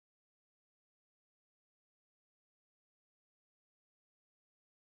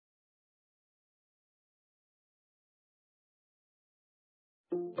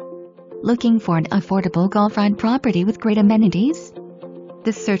Looking for an affordable Gulfront property with great amenities?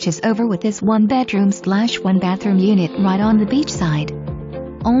 The search is over with this 1-bedroom/1-bathroom unit right on the beachside.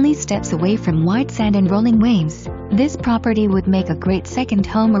 Only steps away from white sand and rolling waves, this property would make a great second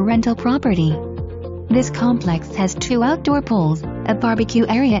home or rental property. This complex has 2 outdoor pools, a barbecue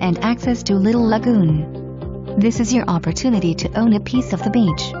area and access to Little Lagoon. This is your opportunity to own a piece of the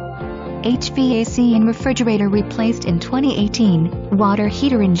beach. HVAC and refrigerator replaced in 2018, water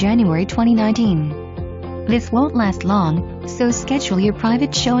heater in January 2019. This won't last long, so schedule your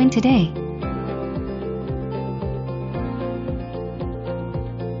private showing today.